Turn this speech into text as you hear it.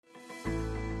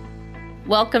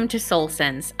Welcome to Soul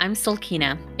Sense. I'm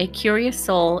Sulkina, a curious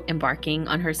soul embarking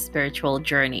on her spiritual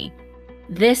journey.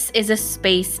 This is a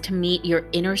space to meet your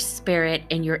inner spirit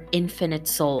and your infinite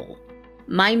soul.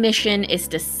 My mission is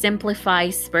to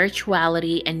simplify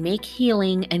spirituality and make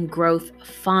healing and growth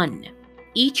fun.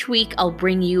 Each week, I'll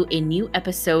bring you a new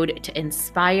episode to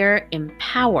inspire,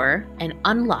 empower, and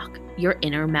unlock your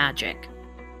inner magic.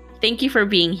 Thank you for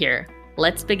being here.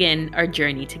 Let's begin our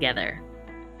journey together.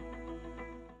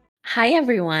 Hi,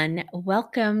 everyone.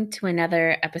 Welcome to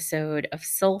another episode of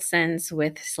Soul Sense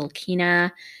with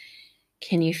Sulkina.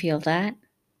 Can you feel that?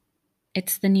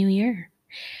 It's the new year.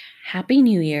 Happy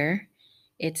New Year.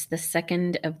 It's the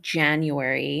 2nd of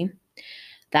January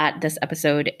that this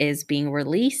episode is being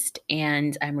released,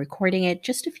 and I'm recording it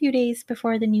just a few days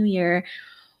before the new year.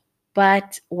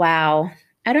 But wow,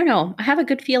 I don't know. I have a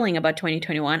good feeling about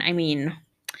 2021. I mean,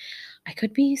 I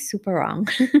could be super wrong.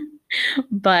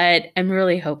 But I'm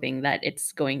really hoping that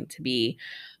it's going to be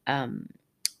another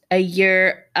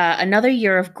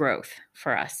year of growth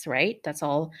for us, right? That's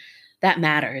all that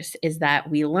matters, is that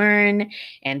we learn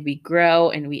and we grow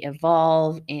and we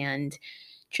evolve and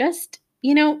just,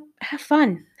 have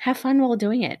fun. Have fun while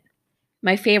doing it.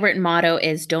 My favorite motto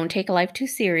is don't take life too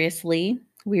seriously.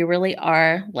 We really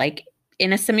are like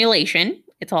in a simulation.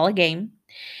 It's all a game.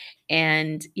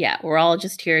 And yeah, we're all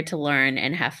just here to learn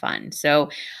and have fun. So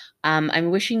I'm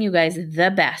wishing you guys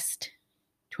the best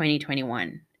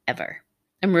 2021 ever.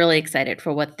 I'm really excited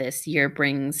for what this year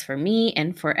brings for me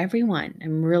and for everyone.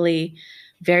 I'm really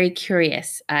very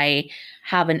curious. I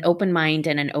have an open mind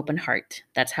and an open heart.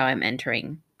 That's how I'm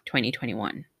entering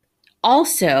 2021.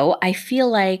 Also, I feel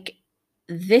like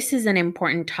this is an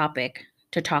important topic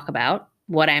to talk about,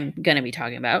 what I'm going to be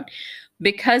talking about,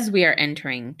 because we are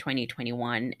entering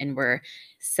 2021 and we're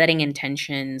setting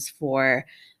intentions for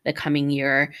the coming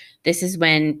year. This is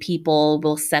when people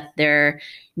will set their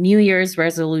New Year's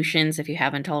resolutions, if you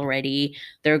haven't already,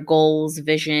 their goals,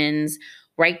 visions,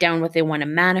 write down what they want to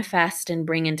manifest and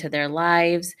bring into their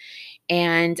lives.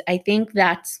 And I think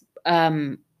that's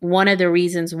one of the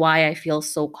reasons why I feel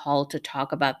so called to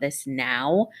talk about this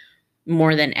now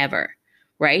more than ever,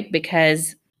 right?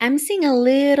 Because I'm seeing a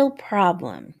little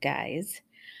problem, guys.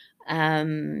 A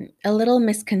little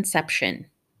misconception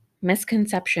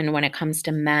when it comes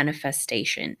to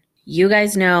manifestation. You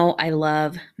guys know I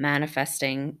love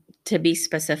manifesting, to be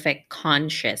specific,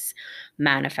 conscious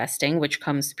manifesting, which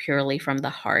comes purely from the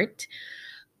heart,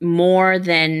 more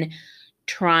than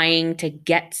trying to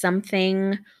get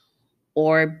something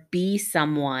or be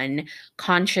someone.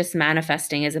 Conscious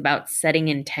manifesting is about setting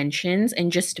intentions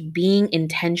and just being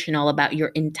intentional about your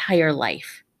entire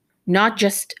life, not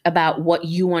just about what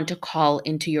you want to call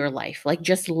into your life, like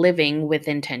just living with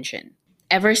intention.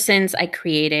 Ever since I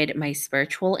created my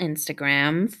spiritual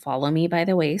Instagram, follow me, by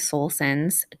the way,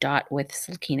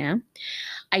 soulsense.withsulkina,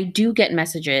 I do get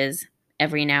messages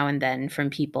every now and then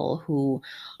from people who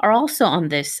are also on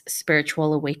this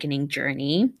spiritual awakening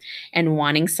journey and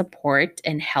wanting support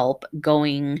and help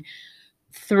going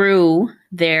through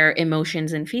their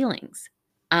emotions and feelings.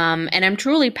 And I'm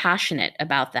truly passionate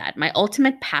about that. My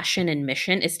ultimate passion and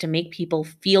mission is to make people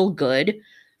feel good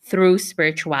through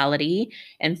spirituality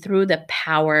and through the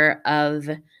power of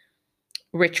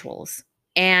rituals.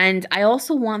 And I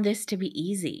also want this to be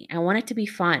easy. I want it to be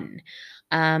fun.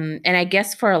 And I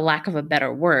guess, for a lack of a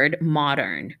better word,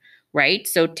 modern, right?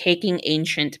 So taking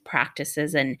ancient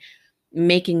practices and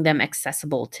making them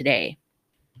accessible today.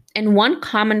 And one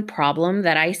common problem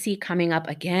that I see coming up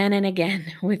again and again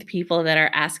with people that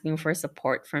are asking for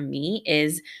support from me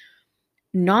is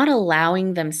not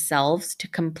allowing themselves to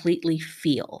completely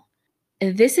feel.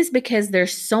 This is because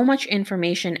there's so much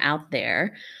information out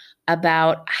there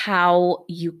about how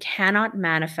you cannot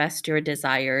manifest your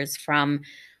desires from,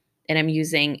 and I'm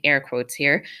using air quotes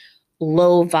here,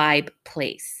 low vibe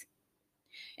place.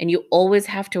 And you always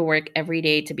have to work every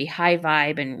day to be high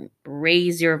vibe and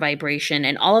raise your vibration.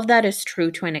 And all of that is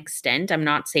true to an extent. I'm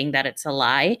not saying that it's a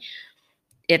lie.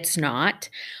 It's not.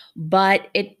 But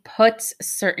it puts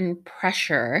certain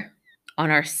pressure on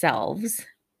ourselves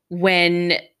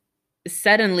when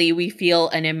suddenly we feel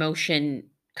an emotion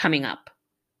coming up,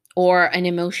 or an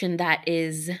emotion that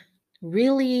is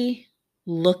really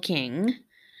looking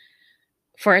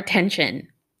for attention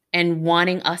and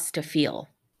wanting us to feel.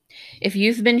 If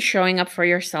you've been showing up for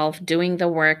yourself, doing the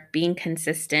work, being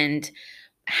consistent,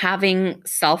 having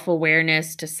self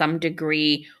awareness to some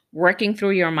degree, working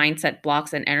through your mindset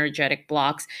blocks and energetic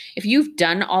blocks, if you've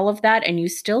done all of that and you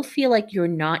still feel like you're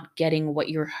not getting what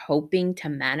you're hoping to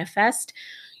manifest,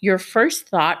 your first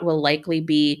thought will likely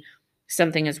be,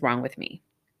 something is wrong with me,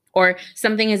 or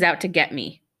something is out to get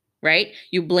me. right?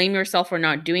 You blame yourself for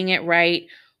not doing it right,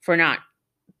 for not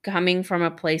coming from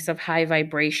a place of high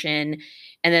vibration.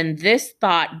 And then this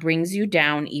thought brings you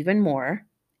down even more.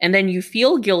 And then you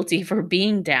feel guilty for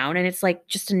being down. And it's like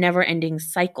just a never ending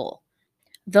cycle.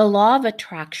 The law of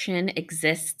attraction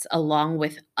exists along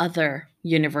with other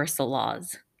universal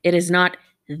laws. It is not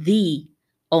the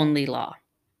only law.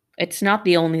 It's not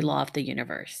the only law of the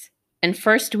universe. And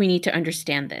first, we need to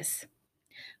understand this.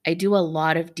 I do a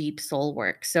lot of deep soul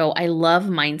work. So I love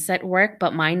mindset work,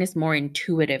 but mine is more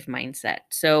intuitive mindset.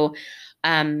 So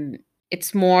um,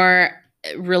 it's more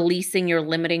releasing your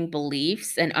limiting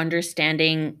beliefs and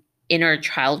understanding inner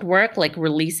child work, like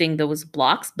releasing those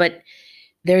blocks. But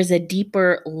there's a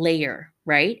deeper layer,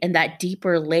 right? And that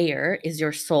deeper layer is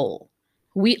your soul.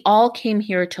 We all came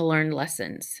here to learn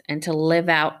lessons and to live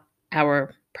out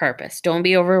our purpose. Don't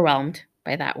be overwhelmed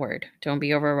by that word. Don't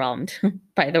be overwhelmed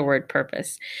by the word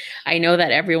purpose. I know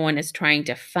that everyone is trying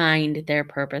to find their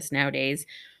purpose nowadays.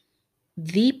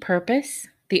 The purpose,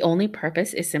 the only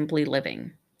purpose, is simply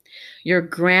living. Your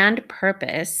grand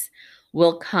purpose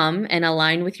will come and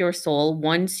align with your soul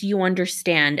once you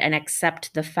understand and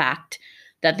accept the fact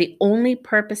that the only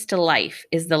purpose to life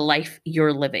is the life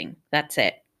you're living. That's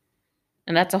it.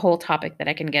 And that's a whole topic that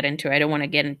I can get into. I don't want to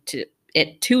get into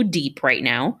it too deep right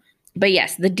now. But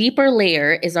yes, the deeper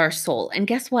layer is our soul. And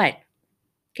guess what?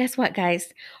 Guess what,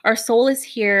 guys? Our soul is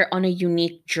here on a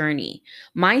unique journey.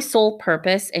 My soul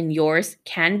purpose and yours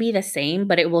can be the same,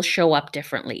 but it will show up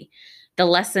differently. The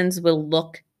lessons will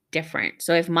look different.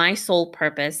 So if my soul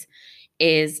purpose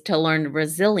is to learn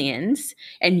resilience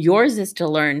and yours is to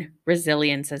learn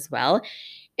resilience as well,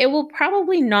 it will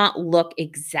probably not look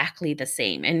exactly the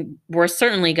same. And we're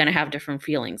certainly going to have different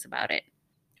feelings about it.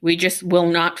 We just will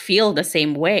not feel the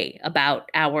same way about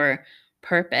our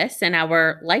purpose and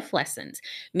our life lessons.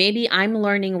 Maybe I'm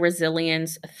learning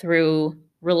resilience through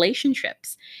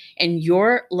relationships, and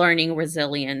you're learning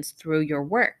resilience through your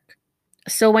work.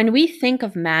 So when we think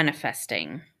of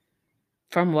manifesting,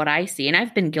 from what I see, and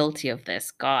I've been guilty of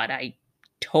this, God, I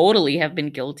totally have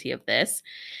been guilty of this.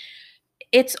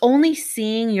 It's only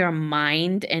seeing your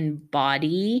mind and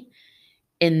body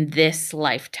in this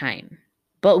lifetime.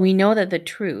 But we know that the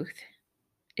truth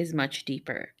is much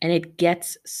deeper, and it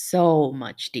gets so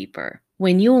much deeper.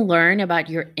 When you learn about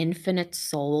your infinite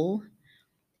soul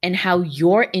and how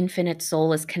your infinite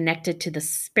soul is connected to the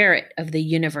spirit of the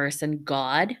universe and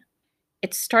God,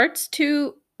 it starts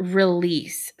to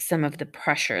release some of the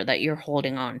pressure that you're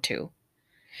holding on to.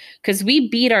 Because we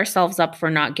beat ourselves up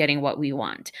for not getting what we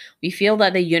want. We feel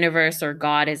that the universe or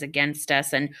God is against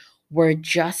us and we're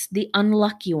just the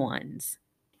unlucky ones.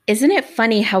 Isn't it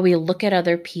funny how we look at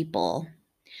other people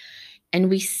and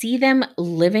we see them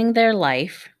living their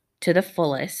life to the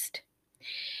fullest,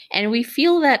 and we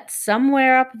feel that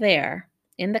somewhere up there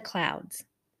in the clouds,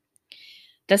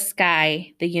 the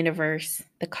sky, the universe,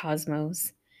 the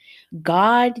cosmos,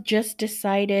 God just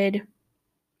decided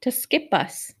to skip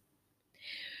us.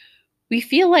 We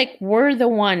feel like we're the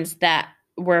ones that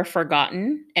were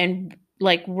forgotten and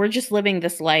like we're just living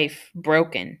this life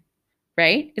broken,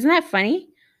 right? Isn't that funny?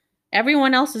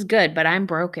 Everyone else is good, but I'm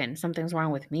broken. Something's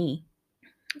wrong with me.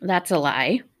 That's a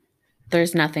lie.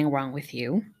 There's nothing wrong with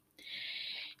you.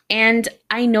 And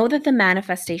I know that the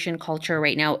manifestation culture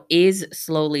right now is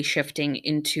slowly shifting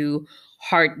into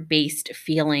heart based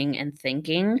feeling and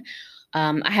thinking.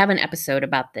 I have an episode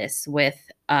about this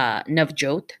with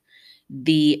Navjot,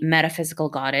 the metaphysical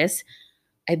goddess.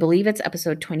 I believe it's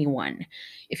episode 21.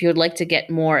 If you would like to get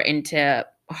more into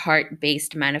heart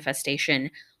based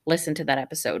manifestation, listen to that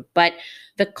episode. But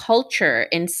the culture,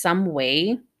 in some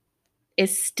way,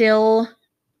 is still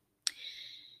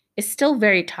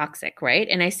very toxic, right?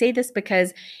 And I say this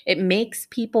because it makes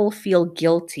people feel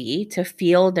guilty to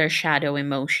feel their shadow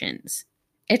emotions.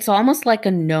 It's almost like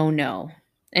a no-no.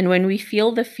 And when we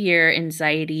feel the fear,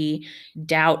 anxiety,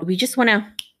 doubt, we just want to,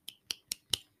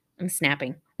 I'm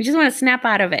snapping. We just want to snap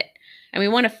out of it. And we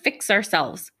want to fix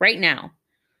ourselves right now.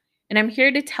 And I'm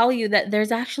here to tell you that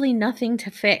there's actually nothing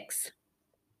to fix.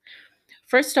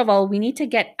 First of all, we need to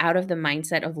get out of the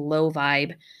mindset of low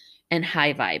vibe and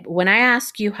high vibe. When I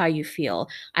ask you how you feel,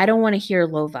 I don't want to hear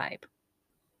low vibe.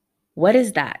 What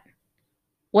is that?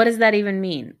 What does that even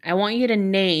mean? I want you to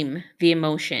name the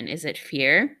emotion. Is it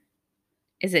fear?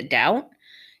 Is it doubt?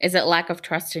 Is it lack of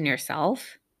trust in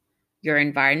yourself? Your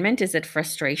environment? Is it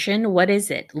frustration? What is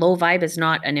it? Low vibe is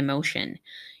not an emotion.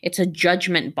 It's a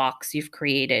judgment box you've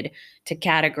created to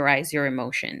categorize your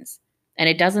emotions. And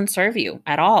it doesn't serve you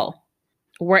at all.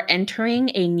 We're entering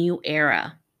a new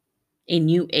era, a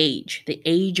new age, the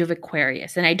age of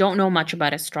Aquarius. And I don't know much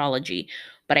about astrology,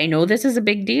 but I know this is a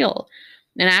big deal.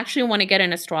 And I actually want to get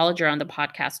an astrologer on the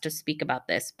podcast to speak about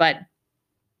this, but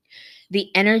the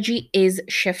energy is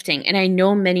shifting. And I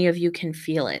know many of you can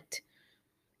feel it.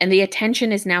 And the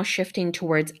attention is now shifting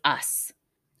towards us.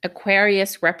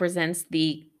 Aquarius represents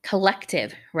the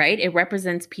collective, right? It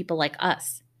represents people like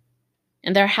us.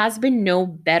 And there has been no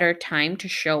better time to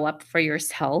show up for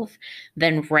yourself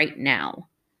than right now.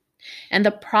 And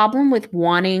the problem with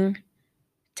wanting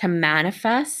to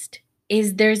manifest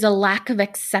is there's a lack of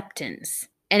acceptance.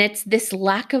 And it's this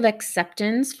lack of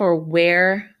acceptance for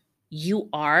where you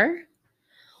are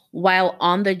while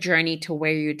on the journey to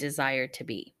where you desire to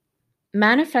be.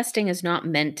 Manifesting is not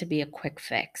meant to be a quick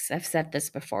fix. I've said this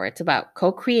before. It's about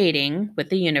co-creating with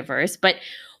the universe, but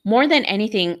more than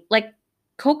anything, like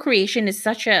co-creation is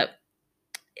such a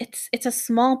it's a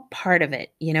small part of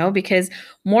it, because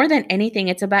more than anything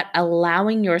it's about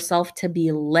allowing yourself to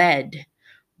be led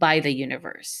by the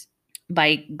universe,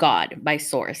 by God, by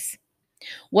source.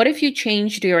 What if you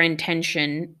changed your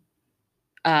intention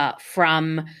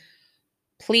from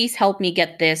please help me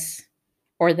get this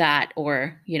or that,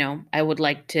 or, I would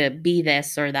like to be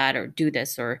this or that, or do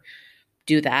this or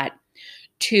do that,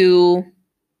 to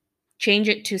change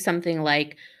it to something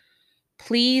like,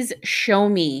 please show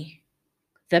me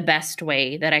the best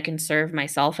way that I can serve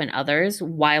myself and others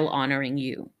while honoring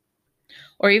you.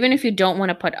 Or even if you don't want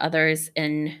to put others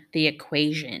in the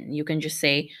equation, you can just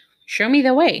say, show me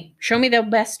the way, show me the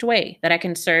best way that I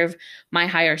can serve my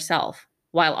higher self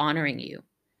while honoring you.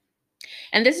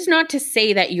 And this is not to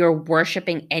say that you're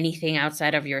worshiping anything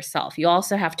outside of yourself. You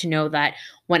also have to know that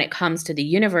when it comes to the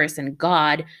universe and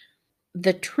God,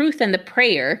 the truth and the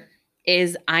prayer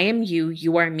is I am you,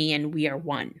 you are me, and we are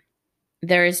one.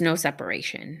 There is no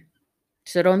separation.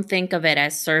 So don't think of it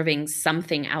as serving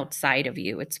something outside of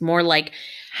you. It's more like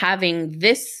having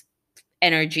this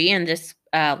energy and this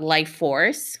life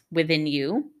force within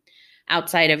you,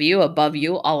 outside of you, above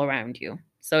you, all around you.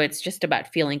 So it's just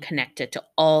about feeling connected to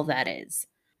all that is.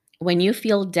 When you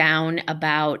feel down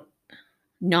about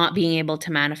not being able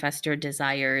to manifest your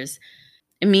desires,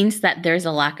 it means that there's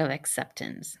a lack of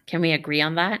acceptance. Can we agree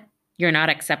on that? You're not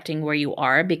accepting where you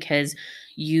are because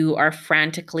you are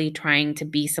frantically trying to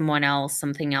be someone else,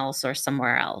 something else, or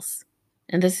somewhere else.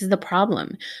 And this is the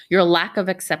problem. Your lack of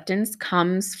acceptance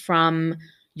comes from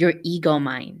your ego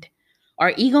mind.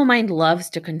 Our ego mind loves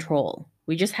to control.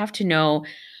 We just have to know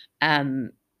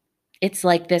it's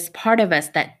like this part of us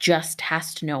that just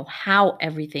has to know how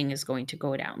everything is going to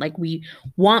go down. Like we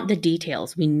want the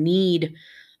details. We need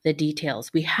the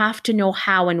details. We have to know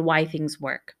how and why things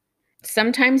work.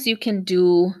 Sometimes you can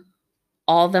do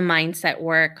all the mindset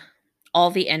work, all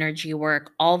the energy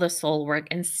work, all the soul work,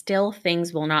 and still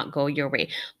things will not go your way.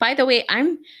 By the way,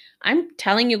 I'm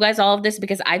telling you guys all of this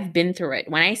because I've been through it.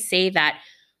 When I say that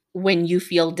when you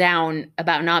feel down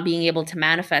about not being able to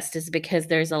manifest is because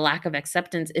there's a lack of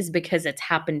acceptance, is because it's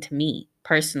happened to me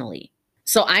personally.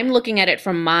 So I'm looking at it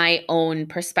from my own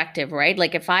perspective, right?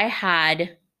 Like if I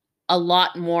had a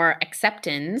lot more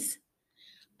acceptance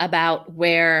about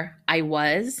where I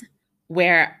was,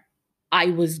 where I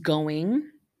was going,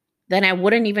 then I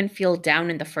wouldn't even feel down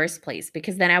in the first place,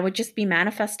 because then I would just be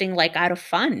manifesting like out of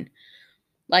fun,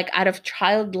 like out of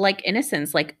childlike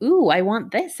innocence, like, ooh, I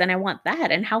want this and I want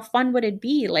that. And how fun would it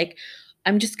be? Like,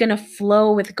 I'm just going to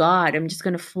flow with God. I'm just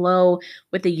going to flow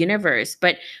with the universe.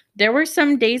 But there were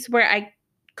some days where I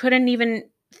couldn't even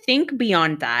think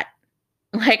beyond that.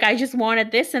 Like I just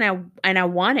wanted this and I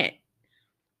want it.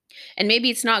 And maybe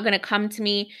it's not going to come to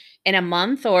me in a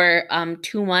month or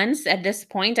 2 months. At this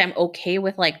point, I'm okay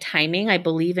with like timing. I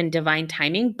believe in divine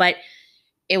timing, but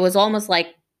it was almost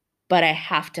like, but I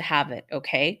have to have it,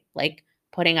 okay? Like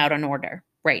putting out an order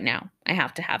right now. I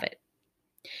have to have it.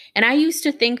 And I used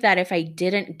to think that if I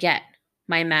didn't get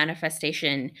my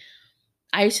manifestation,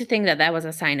 I used to think that that was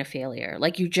a sign of failure.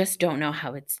 Like you just don't know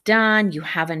how it's done. You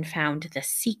haven't found the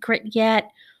secret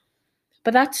yet.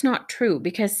 But that's not true,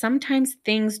 because sometimes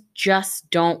things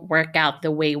just don't work out the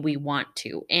way we want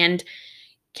to. And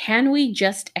can we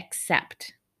just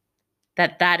accept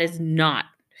that that is not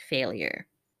failure?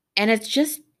 And it's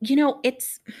just,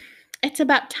 it's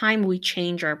about time we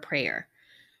change our prayer,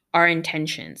 our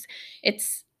intentions.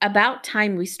 It's about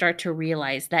time we start to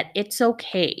realize that it's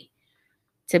okay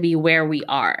to be where we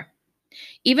are,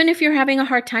 even if you're having a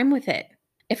hard time with it.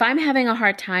 If I'm having a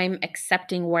hard time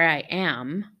accepting where I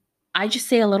am, I just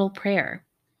say a little prayer.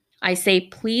 I say,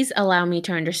 please allow me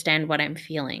to understand what I'm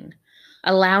feeling.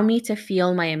 Allow me to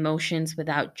feel my emotions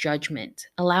without judgment.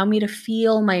 Allow me to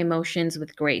feel my emotions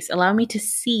with grace. Allow me to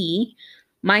see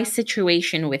my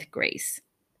situation with grace.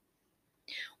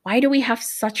 Why do we have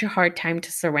such a hard time to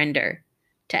surrender,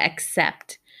 to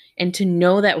accept, and to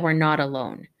know that we're not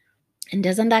alone. And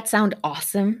doesn't that sound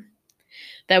awesome?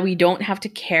 That we don't have to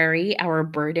carry our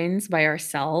burdens by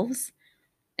ourselves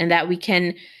and that we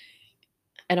can,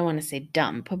 I don't want to say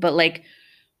dump, but like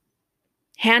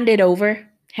hand it over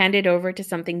to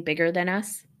something bigger than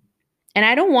us. And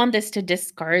I don't want this to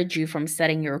discourage you from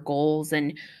setting your goals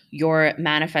and your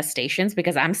manifestations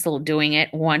because I'm still doing it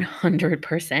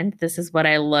 100%. This is what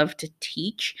I love to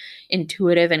teach,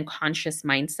 intuitive and conscious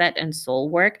mindset and soul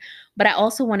work. But I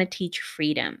also want to teach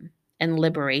freedom and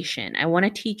liberation. I want to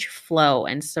teach flow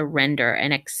and surrender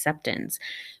and acceptance.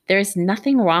 There's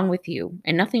nothing wrong with you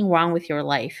and nothing wrong with your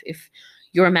life if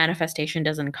your manifestation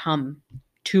doesn't come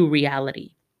to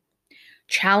reality.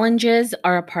 Challenges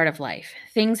are a part of life.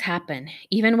 Things happen.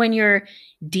 Even when you're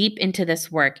deep into this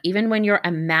work, even when you're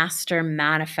a master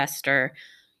manifester,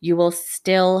 you will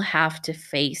still have to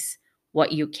face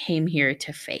what you came here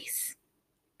to face: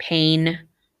 pain,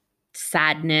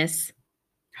 sadness,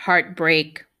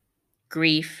 heartbreak,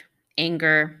 grief,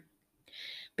 anger,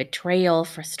 betrayal,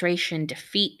 frustration,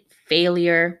 defeat,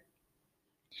 failure.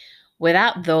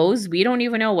 Without those, we don't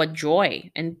even know what joy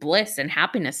and bliss and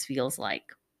happiness feels like,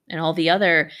 and all the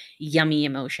other yummy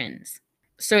emotions.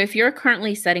 So, if you're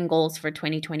currently setting goals for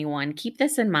 2021, keep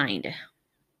this in mind.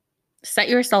 Set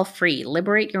yourself free,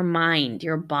 liberate your mind,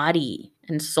 your body,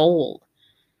 and soul.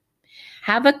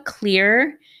 Have a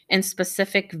clear and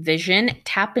specific vision,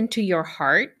 tap into your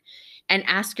heart, and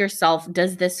ask yourself,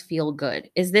 does this feel good?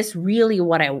 Is this really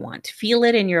what I want? Feel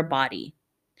it in your body.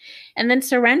 And then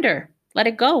surrender, let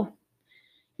it go.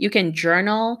 You can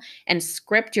journal and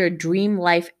script your dream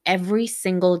life every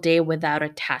single day without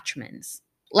attachments.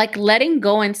 Like letting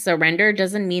go and surrender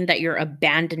doesn't mean that you're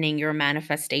abandoning your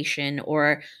manifestation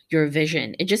or your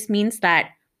vision. It just means that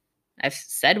I've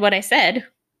said what I said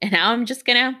and now I'm just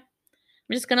going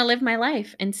to live my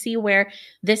life and see where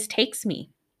this takes me.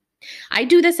 I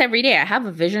do this every day. I have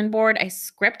a vision board. I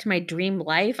script my dream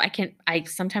life. I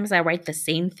sometimes I write the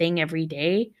same thing every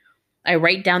day. I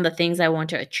write down the things I want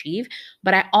to achieve,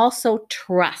 but I also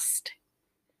trust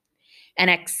and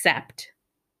accept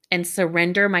and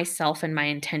surrender myself and my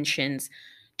intentions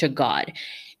to God.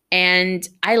 And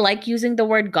I like using the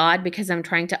word God because I'm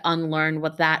trying to unlearn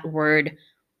what that word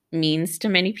means to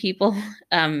many people,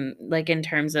 like in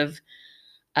terms of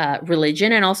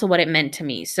religion and also what it meant to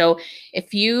me. So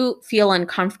if you feel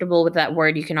uncomfortable with that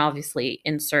word, you can obviously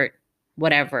insert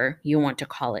whatever you want to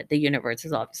call it. The universe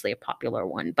is obviously a popular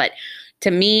one. But to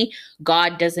me,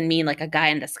 God doesn't mean like a guy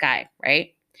in the sky,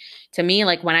 right? To me,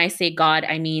 like when I say God,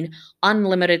 I mean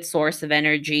unlimited source of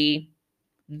energy,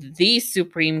 the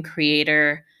supreme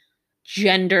creator,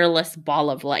 genderless ball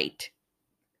of light.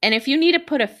 And if you need to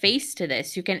put a face to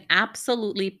this, you can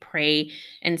absolutely pray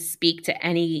and speak to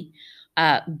any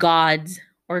gods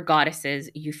or goddesses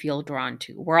you feel drawn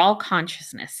to. We're all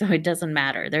consciousness, so it doesn't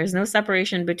matter. There's no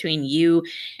separation between you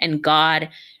and God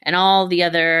and all the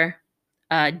other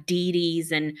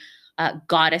deities and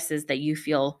goddesses that you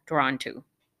feel drawn to.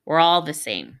 We're all the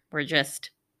same. We're just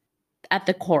at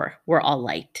the core, we're all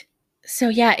light. So,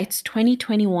 yeah, it's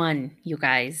 2021, you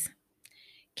guys.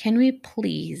 Can we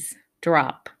please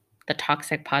drop the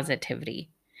toxic positivity?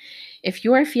 If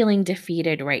you are feeling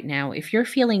defeated right now, if you're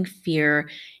feeling fear,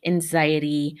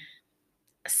 anxiety,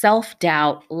 self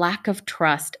doubt, lack of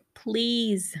trust,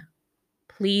 please,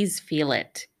 please feel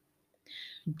it.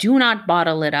 Do not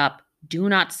bottle it up. Do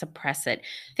not suppress it.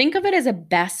 Think of it as a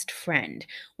best friend.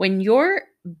 When your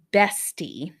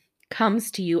bestie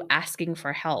comes to you asking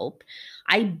for help,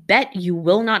 I bet you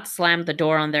will not slam the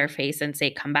door on their face and say,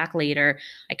 come back later.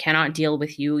 I cannot deal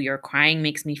with you. Your crying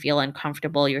makes me feel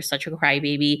uncomfortable. You're such a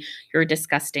crybaby. You're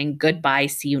disgusting. Goodbye.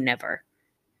 See you never.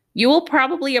 You will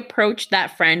probably approach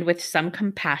that friend with some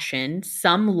compassion,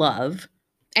 some love,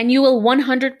 and you will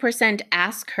 100%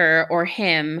 ask her or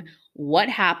him, what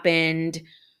happened?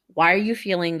 Why are you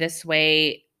feeling this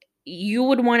way? You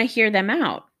would want to hear them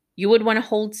out. You would want to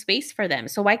hold space for them.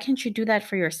 So why can't you do that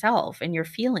for yourself and your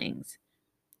feelings?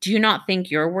 Do you not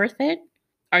think you're worth it?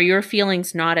 Are your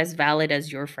feelings not as valid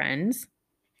as your friends?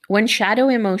 When shadow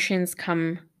emotions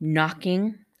come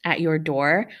knocking at your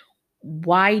door,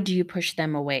 why do you push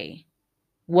them away?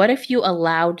 What if you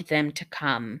allowed them to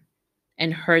come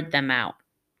and heard them out?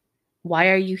 Why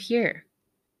are you here?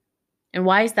 And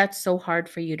why is that so hard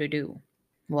for you to do?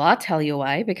 Well, I'll tell you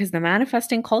why. Because the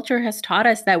manifesting culture has taught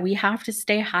us that we have to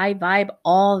stay high vibe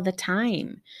all the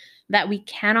time, that we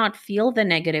cannot feel the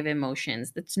negative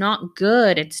emotions. That's not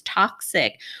good. It's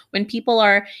toxic. When people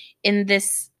are in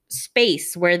this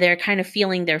space where they're kind of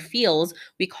feeling their feels,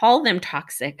 we call them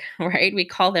toxic, right? We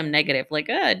call them negative, like,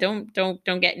 don't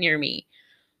get near me.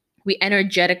 We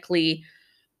energetically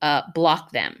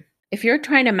block them. If you're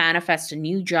trying to manifest a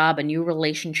new job, a new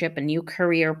relationship, a new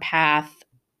career path,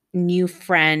 new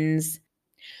friends,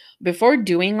 before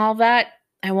doing all that,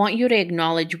 I want you to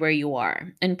acknowledge where you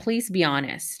are and please be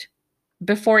honest.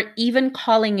 Before even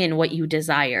calling in what you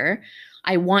desire,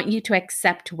 I want you to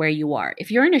accept where you are. If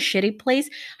you're in a shitty place,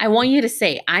 I want you to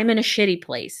say, I'm in a shitty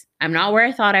place. I'm not where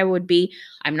I thought I would be.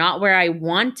 I'm not where I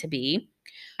want to be.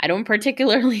 I don't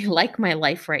particularly like my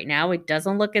life right now. It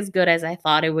doesn't look as good as I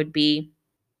thought it would be.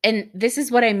 And this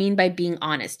is what I mean by being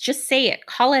honest. Just say it,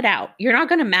 call it out. You're not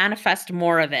going to manifest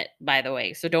more of it, by the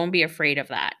way. So don't be afraid of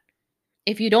that.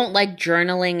 If you don't like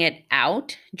journaling it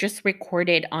out, just record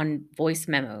it on voice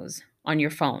memos on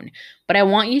your phone. But I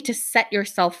want you to set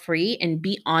yourself free and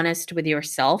be honest with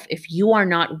yourself if you are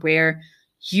not where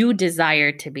you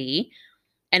desire to be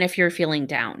and if you're feeling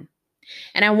down.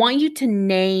 And I want you to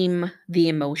name the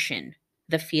emotion,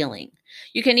 the feeling.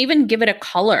 You can even give it a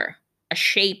color, a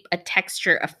shape, a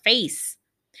texture, a face.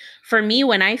 For me,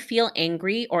 when I feel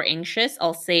angry or anxious,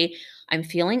 I'll say, I'm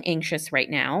feeling anxious right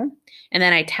now. And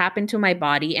then I tap into my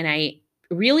body and I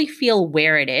really feel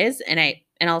where it is. And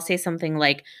I'll say something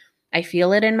like, I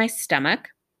feel it in my stomach,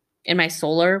 in my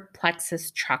solar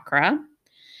plexus chakra.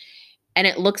 And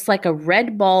it looks like a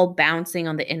red ball bouncing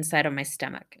on the inside of my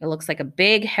stomach. It looks like a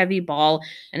big, heavy ball,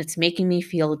 and it's making me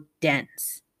feel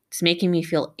dense. It's making me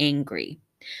feel angry.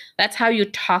 That's how you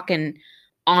talk and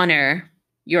honor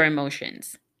your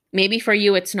emotions. Maybe for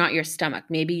you, it's not your stomach.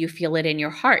 Maybe you feel it in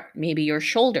your heart, maybe your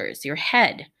shoulders, your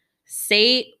head.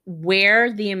 Say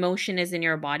where the emotion is in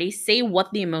your body. Say what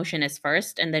the emotion is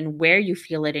first, and then where you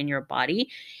feel it in your body.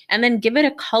 And then give it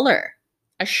a color,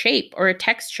 a shape, or a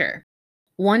texture.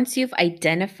 Once you've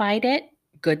identified it,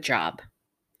 good job.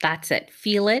 That's it.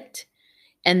 Feel it,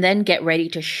 and then get ready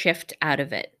to shift out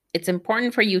of it. It's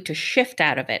important for you to shift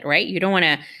out of it, right? You don't want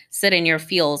to sit in your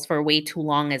feels for way too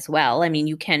long as well. I mean,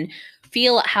 you can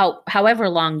feel however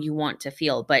long you want to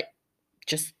feel, but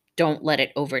just don't let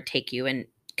it overtake you and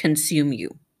consume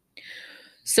you.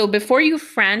 So before you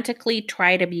frantically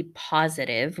try to be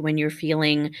positive when you're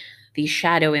feeling these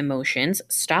shadow emotions,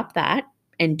 stop that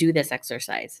and do this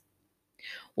exercise.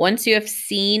 Once you have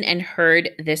seen and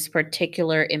heard this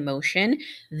particular emotion,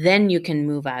 then you can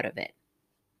move out of it.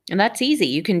 And that's easy.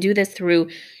 You can do this through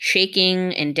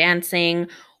shaking and dancing,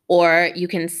 or you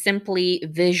can simply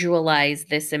visualize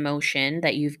this emotion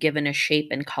that you've given a shape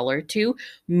and color to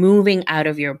moving out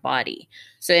of your body.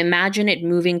 So imagine it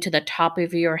moving to the top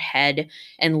of your head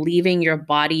and leaving your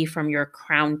body from your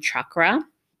crown chakra,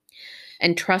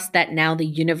 and trust that now the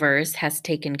universe has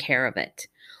taken care of it.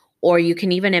 Or you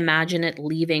can even imagine it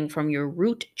leaving from your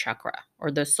root chakra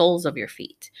or the soles of your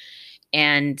feet,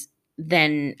 and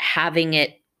then having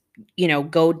it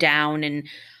go down and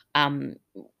um,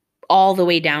 all the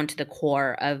way down to the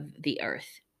core of the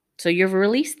earth. So you've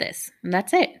released this, and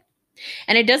that's it.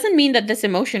 And it doesn't mean that this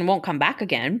emotion won't come back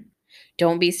again.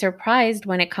 Don't be surprised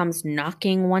when it comes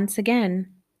knocking once again.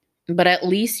 But at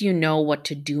least you know what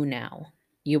to do now.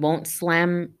 You won't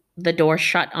slam the door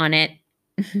shut on it,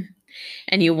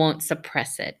 and you won't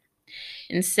suppress it.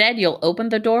 Instead, you'll open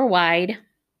the door wide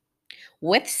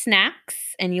with snacks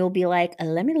and you'll be like,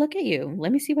 let me look at you.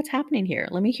 Let me see what's happening here.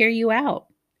 Let me hear you out.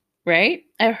 Right?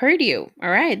 I've heard you. All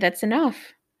right, that's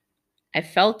enough. I've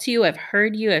felt you. I've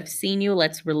heard you. I've seen you.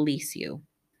 Let's release you.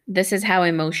 This is how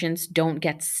emotions don't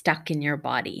get stuck in your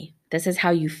body. This is how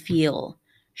you feel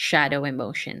shadow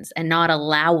emotions and not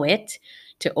allow it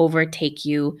to overtake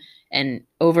you and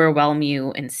overwhelm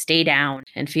you and stay down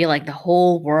and feel like the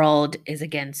whole world is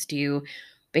against you,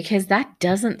 because that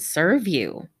doesn't serve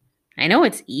you. I know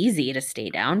it's easy to stay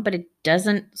down, but it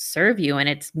doesn't serve you and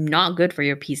it's not good for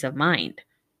your peace of mind.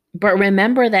 But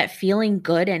remember that feeling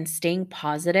good and staying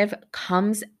positive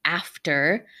comes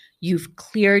after you've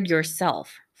cleared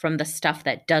yourself from the stuff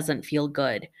that doesn't feel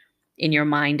good in your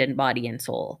mind and body and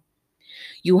soul.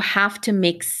 You have to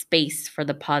make space for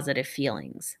the positive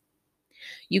feelings.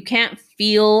 You can't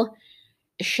feel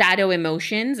shadow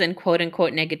emotions and quote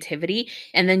unquote negativity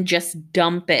and then just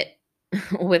dump it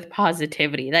with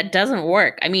positivity. That doesn't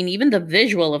work. I mean, even the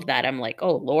visual of that, I'm like,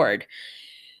 oh Lord,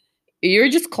 you're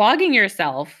just clogging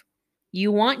yourself.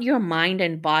 You want your mind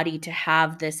and body to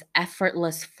have this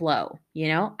effortless flow,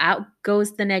 out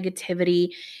goes the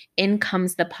negativity, in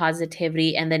comes the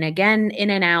positivity, and then again, in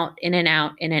and out, in and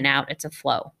out, in and out. It's a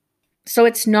flow. So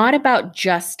it's not about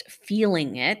just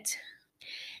feeling it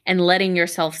and letting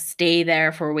yourself stay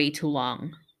there for way too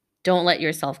long. Don't let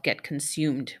yourself get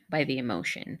consumed by the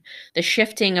emotion. The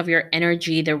shifting of your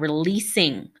energy, the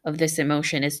releasing of this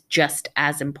emotion is just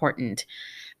as important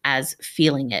as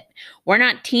feeling it. We're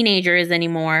not teenagers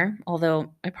anymore,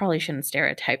 although I probably shouldn't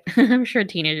stereotype. I'm sure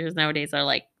teenagers nowadays are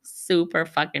like super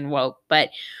fucking woke. But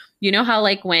you know how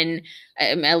like when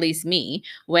at least me,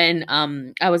 when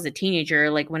I was a teenager,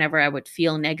 like whenever I would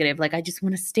feel negative, like I just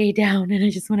want to stay down and I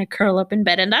just want to curl up in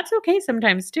bed. And that's okay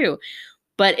sometimes too.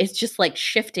 But it's just like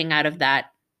shifting out of that,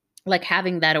 like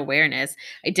having that awareness.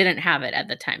 I didn't have it at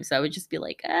the time. So I would just be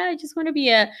like, I just want to be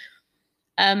a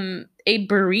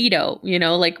burrito,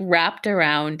 like wrapped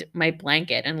around my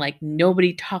blanket and like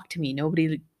nobody talk to me,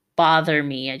 nobody bother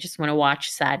me. I just want to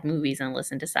watch sad movies and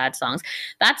listen to sad songs.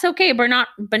 That's okay, but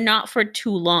not for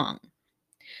too long.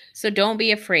 So don't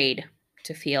be afraid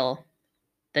to feel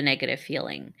the negative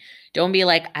feeling. Don't be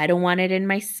like, I don't want it in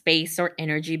my space or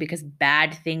energy because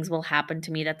bad things will happen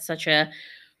to me. That's such a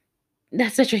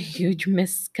huge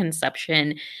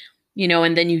misconception.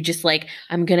 And then you just like,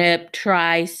 I'm going to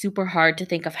try super hard to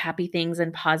think of happy things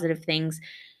and positive things.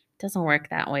 It doesn't work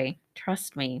that way.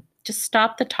 Trust me. Just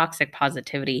stop the toxic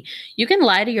positivity. You can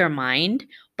lie to your mind,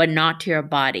 but not to your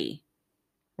body.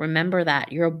 Remember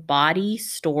that your body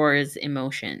stores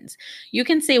emotions. You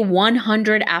can say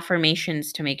 100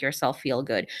 affirmations to make yourself feel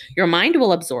good. Your mind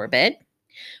will absorb it.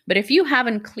 But if you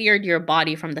haven't cleared your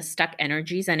body from the stuck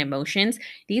energies and emotions,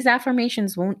 these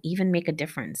affirmations won't even make a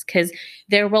difference because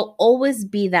there will always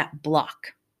be that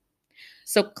block.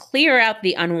 So clear out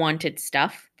the unwanted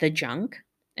stuff, the junk,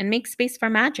 and make space for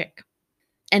magic.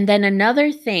 And then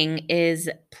another thing is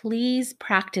please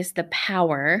practice the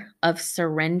power of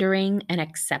surrendering and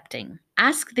accepting.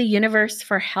 Ask the universe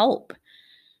for help.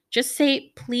 Just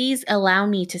say, please allow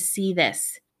me to see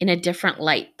this in a different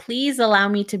light. Please allow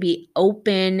me to be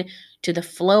open to the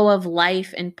flow of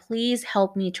life and please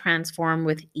help me transform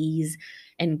with ease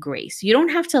and grace. You don't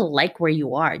have to like where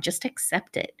you are, just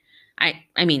accept it.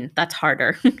 I mean, that's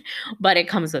harder, but it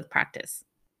comes with practice.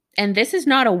 And this is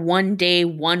not a 1 day,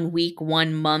 1 week,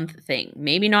 1 month thing,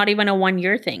 maybe not even a 1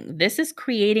 year thing. This is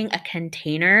creating a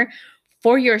container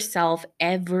for yourself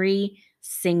every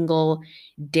single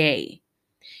day.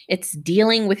 It's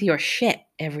dealing with your shit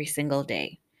every single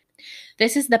day.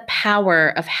 This is the power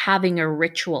of having a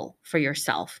ritual for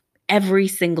yourself every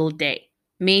single day.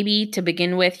 Maybe to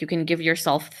begin with, you can give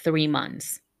yourself 3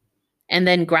 months and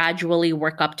then gradually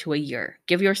work up to a year.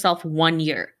 Give yourself 1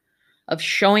 year of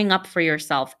showing up for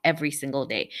yourself every single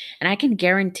day. And I can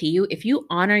guarantee you, if you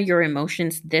honor your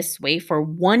emotions this way for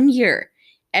 1 year,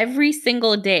 every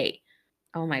single day,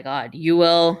 oh my God, you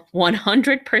will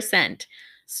 100%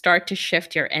 start to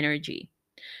shift your energy.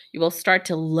 You will start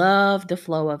to love the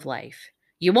flow of life.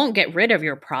 You won't get rid of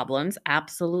your problems.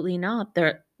 Absolutely not.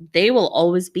 They will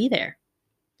always be there.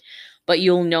 But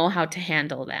you'll know how to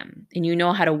handle them and you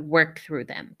know how to work through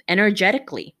them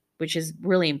energetically, which is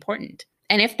really important.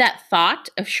 And if that thought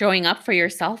of showing up for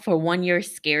yourself for 1 year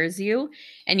scares you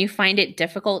and you find it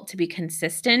difficult to be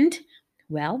consistent,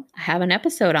 well, I have an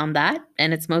episode on that,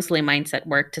 and it's mostly mindset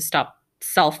work to stop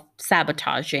self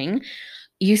sabotaging.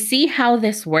 You see how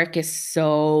this work is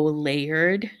so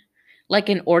layered? Like,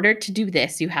 in order to do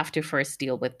this, you have to first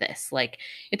deal with this. Like,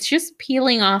 it's just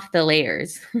peeling off the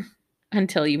layers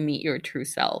until you meet your true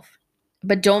self.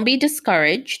 But don't be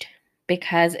discouraged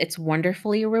because it's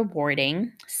wonderfully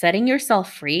rewarding. Setting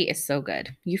yourself free is so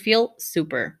good. You feel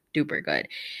super duper good.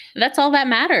 That's all that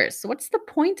matters. So what's the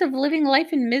point of living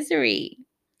life in misery?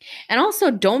 And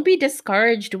also, don't be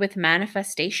discouraged with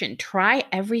manifestation. Try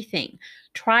everything.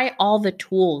 Try all the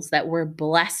tools that we're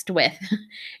blessed with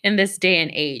in this day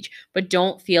and age, but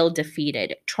don't feel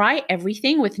defeated. Try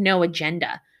everything with no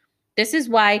agenda. This is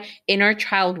why inner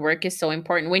child work is so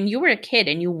important. When you were a kid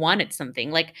and you wanted something,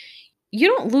 like, you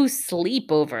don't lose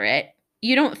sleep over it.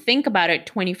 You don't think about it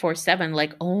 24/7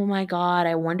 like, "Oh my God,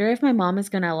 I wonder if my mom is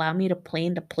going to allow me to play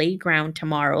in the playground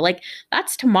tomorrow." Like,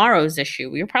 that's tomorrow's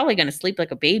issue. You're probably going to sleep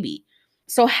like a baby.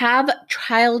 So have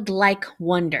childlike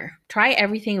wonder. Try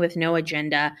everything with no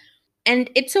agenda. And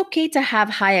it's okay to have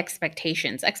high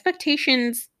expectations.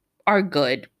 Expectations are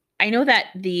good. I know that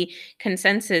the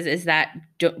consensus is that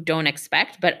don't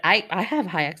expect, but I have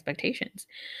high expectations.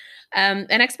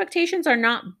 And expectations are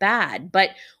not bad, but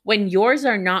when yours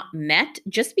are not met,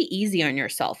 just be easy on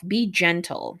yourself. Be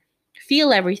gentle.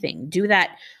 Feel everything. Do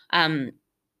that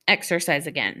exercise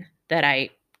again that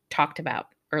I talked about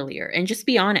earlier, and just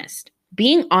be honest.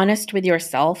 Being honest with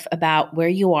yourself about where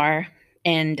you are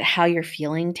and how you're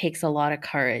feeling takes a lot of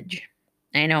courage.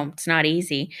 I know it's not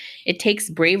easy. It takes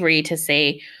bravery to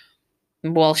say,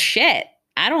 well, shit,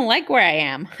 I don't like where I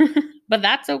am, but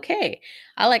that's okay.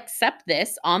 I'll accept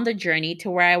this on the journey to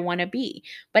where I want to be.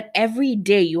 But every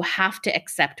day you have to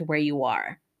accept where you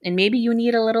are. And maybe you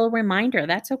need a little reminder.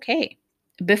 That's okay.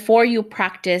 Before you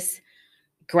practice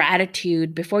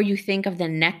gratitude, before you think of the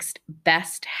next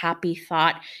best happy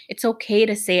thought, it's okay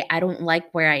to say, I don't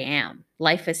like where I am.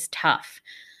 Life is tough.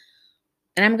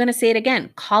 And I'm going to say it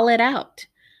again, call it out.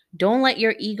 Don't let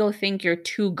your ego think you're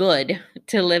too good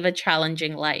to live a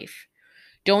challenging life.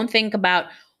 Don't think about,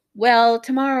 well,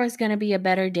 tomorrow is going to be a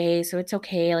better day, so it's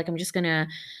okay. Like, I'm just going to,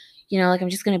 I'm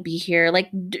just going to be here. Like,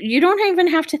 you don't even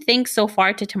have to think so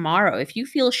far to tomorrow. If you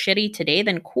feel shitty today,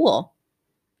 then cool.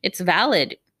 It's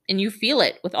valid and you feel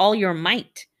it with all your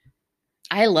might.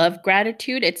 I love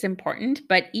gratitude. It's important,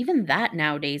 but even that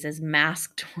nowadays is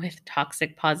masked with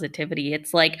toxic positivity.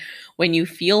 It's like when you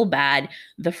feel bad,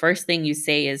 the first thing you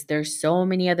say is, there's so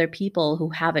many other people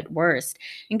who have it worse.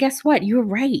 And guess what? You're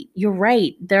right. You're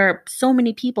right. There are so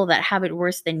many people that have it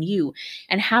worse than you.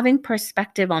 And having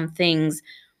perspective on things,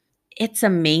 it's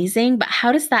amazing, but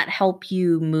how does that help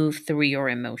you move through your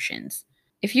emotions?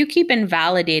 If you keep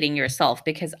invalidating yourself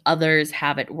because others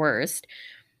have it worse,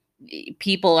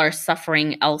 people are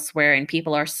suffering elsewhere and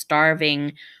people are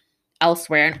starving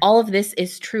elsewhere. And all of this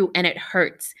is true and it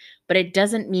hurts, but it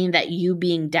doesn't mean that you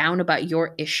being down about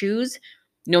your issues,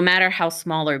 no matter how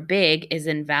small or big, is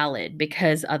invalid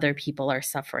because other people are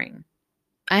suffering.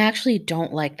 I actually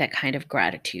don't like that kind of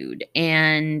gratitude.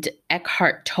 And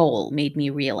Eckhart Tolle made me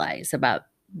realize about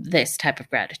this type of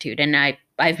gratitude. And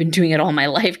I've been doing it all my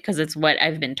life because it's what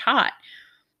I've been taught.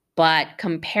 But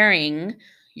comparing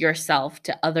yourself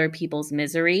to other people's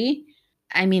misery,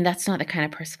 I mean, that's not the kind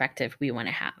of perspective we want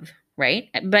to have, right?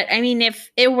 But I mean,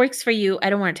 if it works for you, I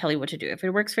don't want to tell you what to do. If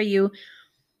it works for you,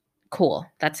 cool,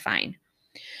 that's fine.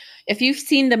 If you've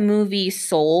seen the movie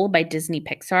Soul by Disney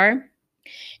Pixar,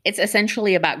 it's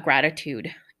essentially about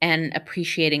gratitude and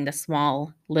appreciating the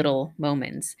small little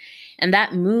moments. And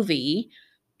that movie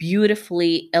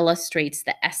beautifully illustrates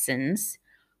the essence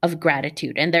of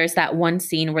gratitude. And there's that one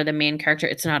scene where the main character,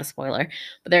 it's not a spoiler,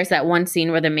 but there's that one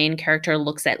scene where the main character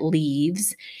looks at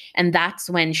leaves, and that's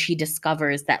when she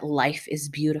discovers that life is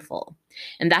beautiful.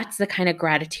 And that's the kind of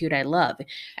gratitude I love.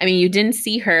 I mean, you didn't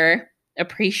see her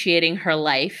appreciating her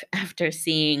life after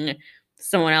seeing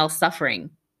someone else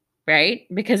suffering, right?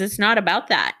 Because it's not about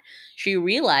that. She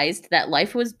realized that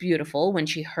life was beautiful when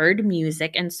she heard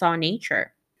music and saw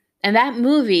nature. And that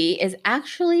movie is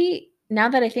actually, now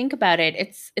that I think about it,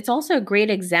 it's also a great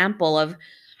example of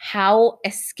how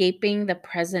escaping the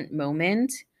present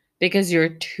moment because you're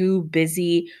too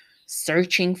busy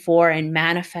searching for and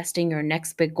manifesting your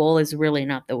next big goal is really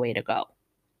not the way to go.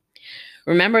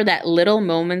 Remember that little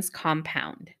moments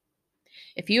compound.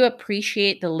 If you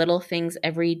appreciate the little things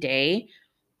every day,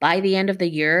 by the end of the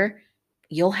year,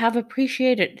 you'll have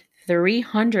appreciated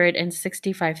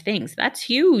 365 things. That's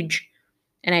huge.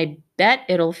 And I bet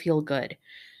it'll feel good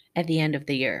at the end of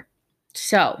the year.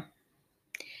 So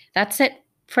that's it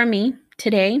from me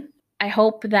today. I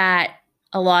hope that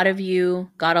a lot of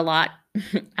you got a lot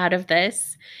out of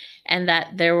this and that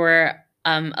there were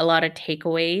a lot of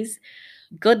takeaways.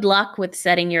 Good luck with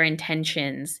setting your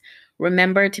intentions.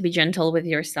 Remember to be gentle with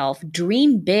yourself.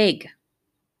 Dream big.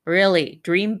 Really,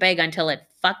 dream big until it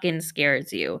fucking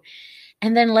scares you.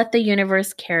 And then let the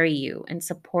universe carry you and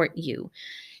support you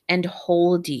and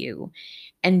hold you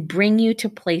and bring you to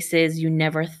places you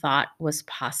never thought was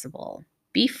possible.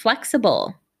 Be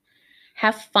flexible.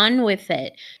 Have fun with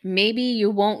it. Maybe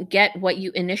you won't get what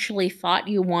you initially thought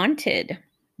you wanted,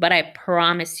 but I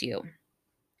promise you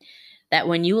that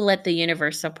when you let the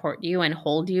universe support you and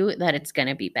hold you, that it's going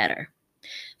to be better.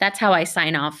 That's how I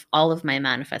sign off all of my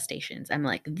manifestations. I'm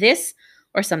like, this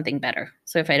or something better.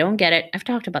 So if I don't get it, I've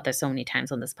talked about this so many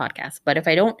times on this podcast, but if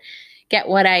I don't get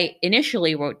what I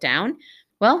initially wrote down,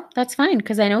 well, that's fine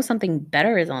because I know something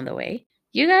better is on the way.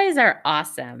 You guys are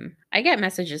awesome. I get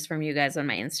messages from you guys on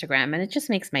my Instagram and it just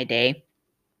makes my day.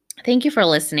 Thank you for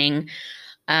listening.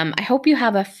 I hope you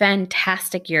have a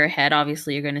fantastic year ahead.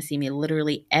 Obviously, you're going to see me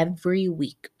literally every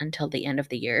week until the end of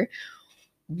the year.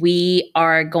 We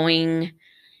are going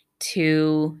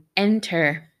to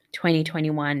enter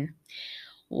 2021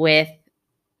 with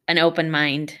an open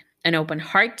mind, an open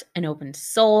heart, an open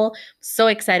soul. So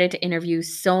excited to interview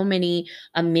so many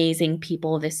amazing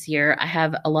people this year. I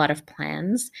have a lot of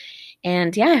plans.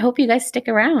 And yeah, I hope you guys stick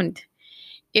around.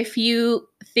 If you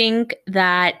think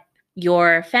that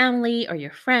your family or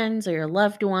your friends or your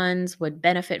loved ones would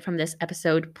benefit from this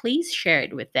episode, please share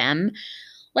it with them.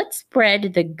 Let's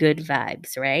spread the good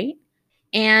vibes, right?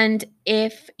 And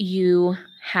if you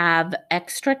have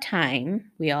extra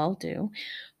time, we all do,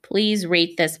 please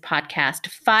rate this podcast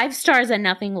 5 stars and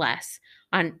nothing less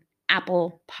on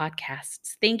Apple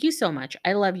Podcasts. Thank you so much.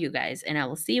 I love you guys, and I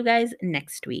will see you guys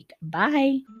next week.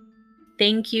 Bye.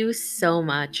 Thank you so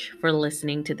much for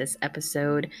listening to this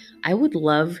episode. I would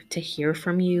love to hear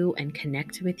from you and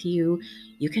connect with you.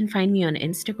 You can find me on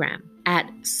Instagram at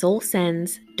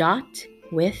soulsense.eth.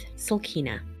 with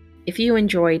Sulkina. If you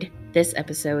enjoyed this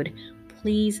episode,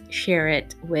 please share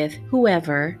it with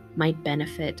whoever might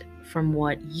benefit from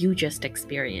what you just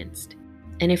experienced.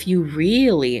 And if you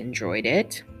really enjoyed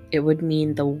it, it would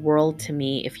mean the world to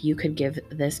me if you could give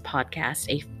this podcast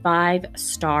a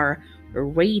 5-star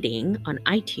rating on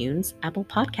iTunes, Apple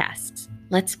Podcasts.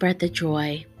 Let's spread the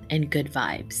joy and good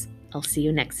vibes. I'll see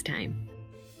you next time.